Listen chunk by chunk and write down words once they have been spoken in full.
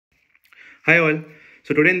Hi all.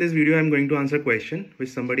 So today in this video I'm going to answer a question which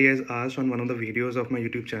somebody has asked on one of the videos of my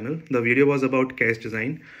YouTube channel. The video was about cache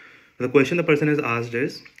design. The question the person has asked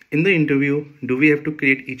is, in the interview, do we have to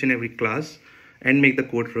create each and every class and make the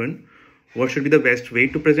code run? What should be the best way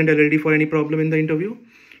to present LLD for any problem in the interview?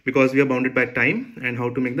 Because we are bounded by time, and how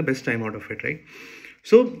to make the best time out of it, right?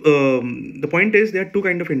 So the point is, there are two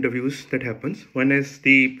kind of interviews that happens. One is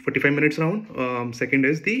the 45 minutes round. Second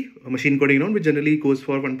is the machine coding round, which generally goes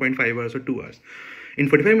for 1.5 hours or 2 hours. In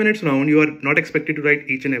 45 minutes round, you are not expected to write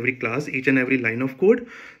each and every class, each and every line of code.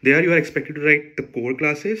 There you are expected to write the core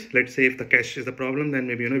classes. Let's say if the cache is the problem, then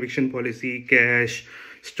maybe eviction policy, cache,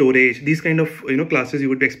 storage, these kind of classes you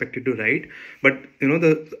would be expected to write. But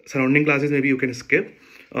the surrounding classes maybe you can skip.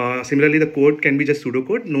 Similarly, the code can be just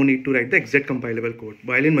pseudocode. No need to write the exact compilable code.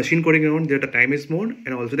 While in machine coding round, there the time is more,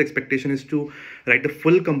 and also the expectation is to write the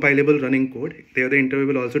full compilable running code. There the interview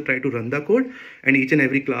will also try to run the code, and each and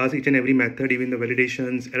every class, each and every method, even the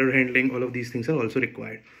validations, error handling, all of these things are also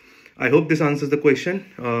required. I hope this answers the question.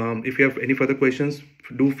 If you have any further questions,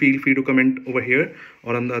 do feel free to comment over here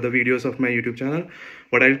or on the other videos of my YouTube channel.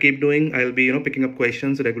 What I'll keep doing, I'll be picking up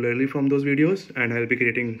questions regularly from those videos, and I'll be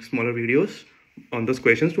creating smaller videos on those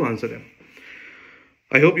questions to answer them.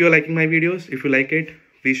 I hope you're liking my videos. If you like it,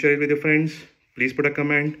 please share it with your friends. Please put a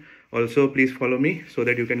comment. Also, please follow me so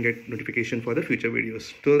that you can get notification for the future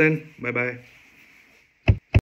videos. Till then, bye bye.